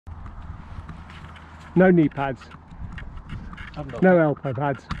No knee pads. I've No elbow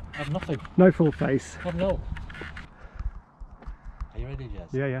pads. I've nothing. No full face. I've no. Are you ready,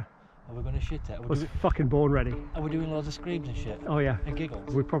 Jez? Yeah, yeah. Are we going to shit it? I was fucking born ready. Are we doing loads of screams and shit? Oh yeah. And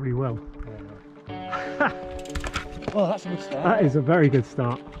giggles? We probably will. Oh, that's a good start. That is a very good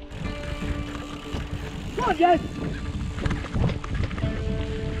start. Come on, Jez!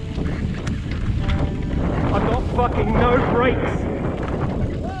 I've got fucking no brakes.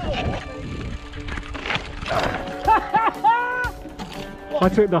 I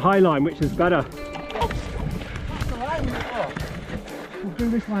took the high line, which is better. We'll do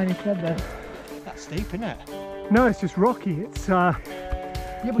this line instead then. That's steep, isn't it? No, it's just rocky. It's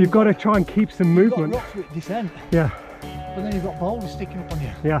Yeah, you've got to try and keep some movement. You've got rocks with descent. Yeah. But then you've got boulders sticking up on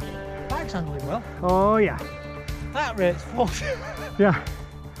you. Yeah. Bike's handling well. Oh yeah. That rate's force. Yeah.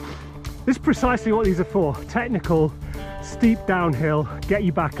 This is precisely what these are for. Technical, steep downhill, get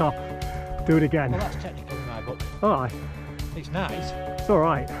you back up, do it again. Well, that's technical in my book. Alright. It's nice. It's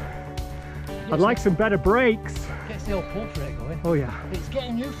alright. I'd like some better brakes. Gets the old pulse rate going. Oh yeah. It's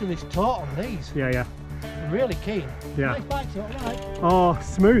getting used to this taut on these. Yeah, yeah. I'm really keen. Yeah. Nice bikes, alright. Oh,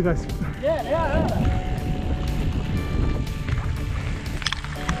 smooth as... Yeah, they are, aren't they?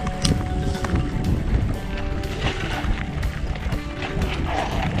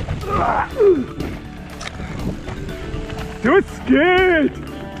 Do it skid!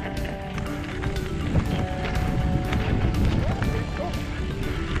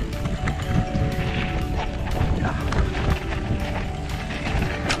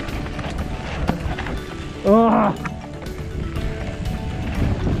 Oh.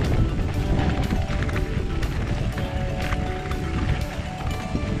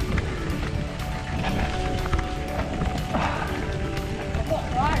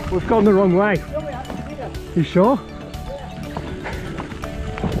 We've gone the wrong way. You sure?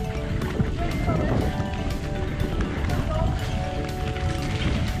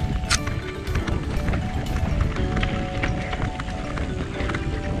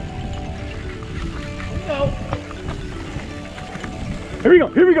 Here we go,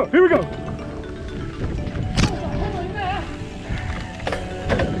 here we go, here we go!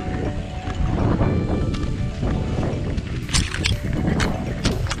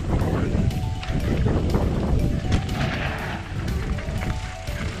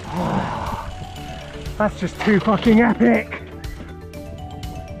 That's just too fucking epic!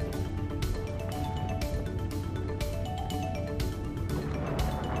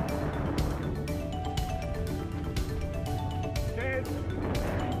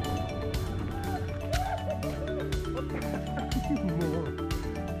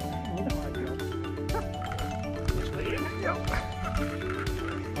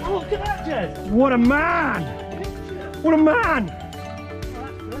 Oh, look at that, Jez! What a man! What a man!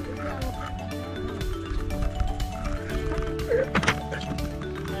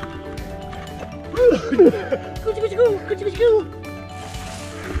 Go!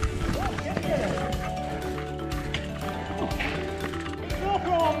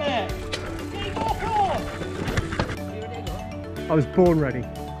 I was born ready.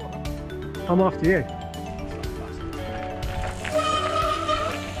 I'm after you.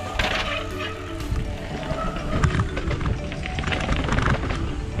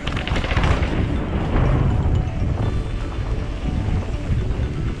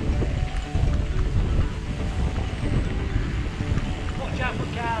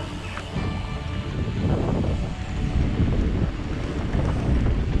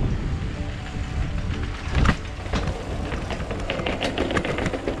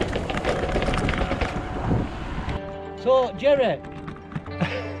 So, Jerry, are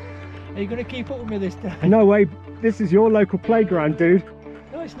you going to keep up with me this time? No way, this is your local playground, dude.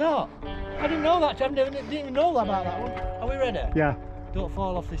 No, it's not. I didn't know that. I didn't even know about that one. Are we ready? Yeah. Don't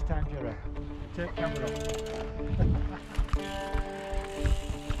fall off this time, Jerry. Take camera off.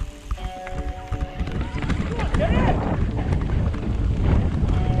 Come on, Jerry!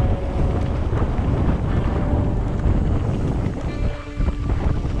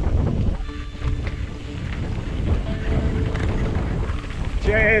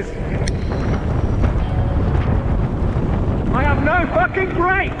 Cheers! I have no fucking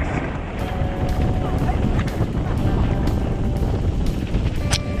brakes!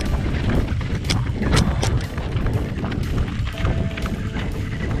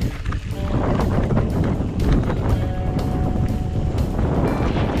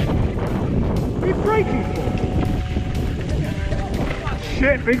 What are you braking for?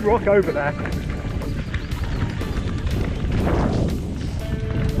 Shit, big rock over there.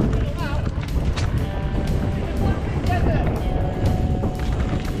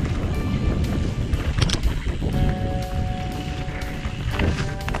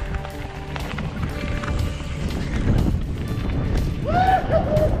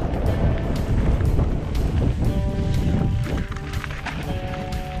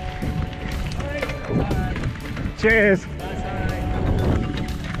 Cheers.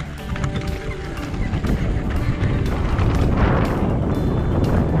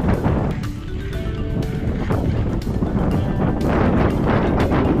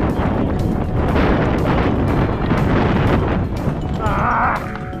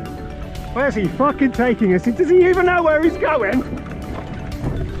 Where's he fucking taking us? Does he even know where he's going?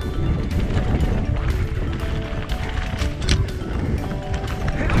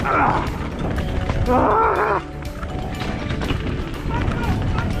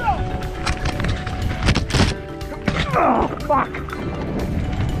 Oh, fuck!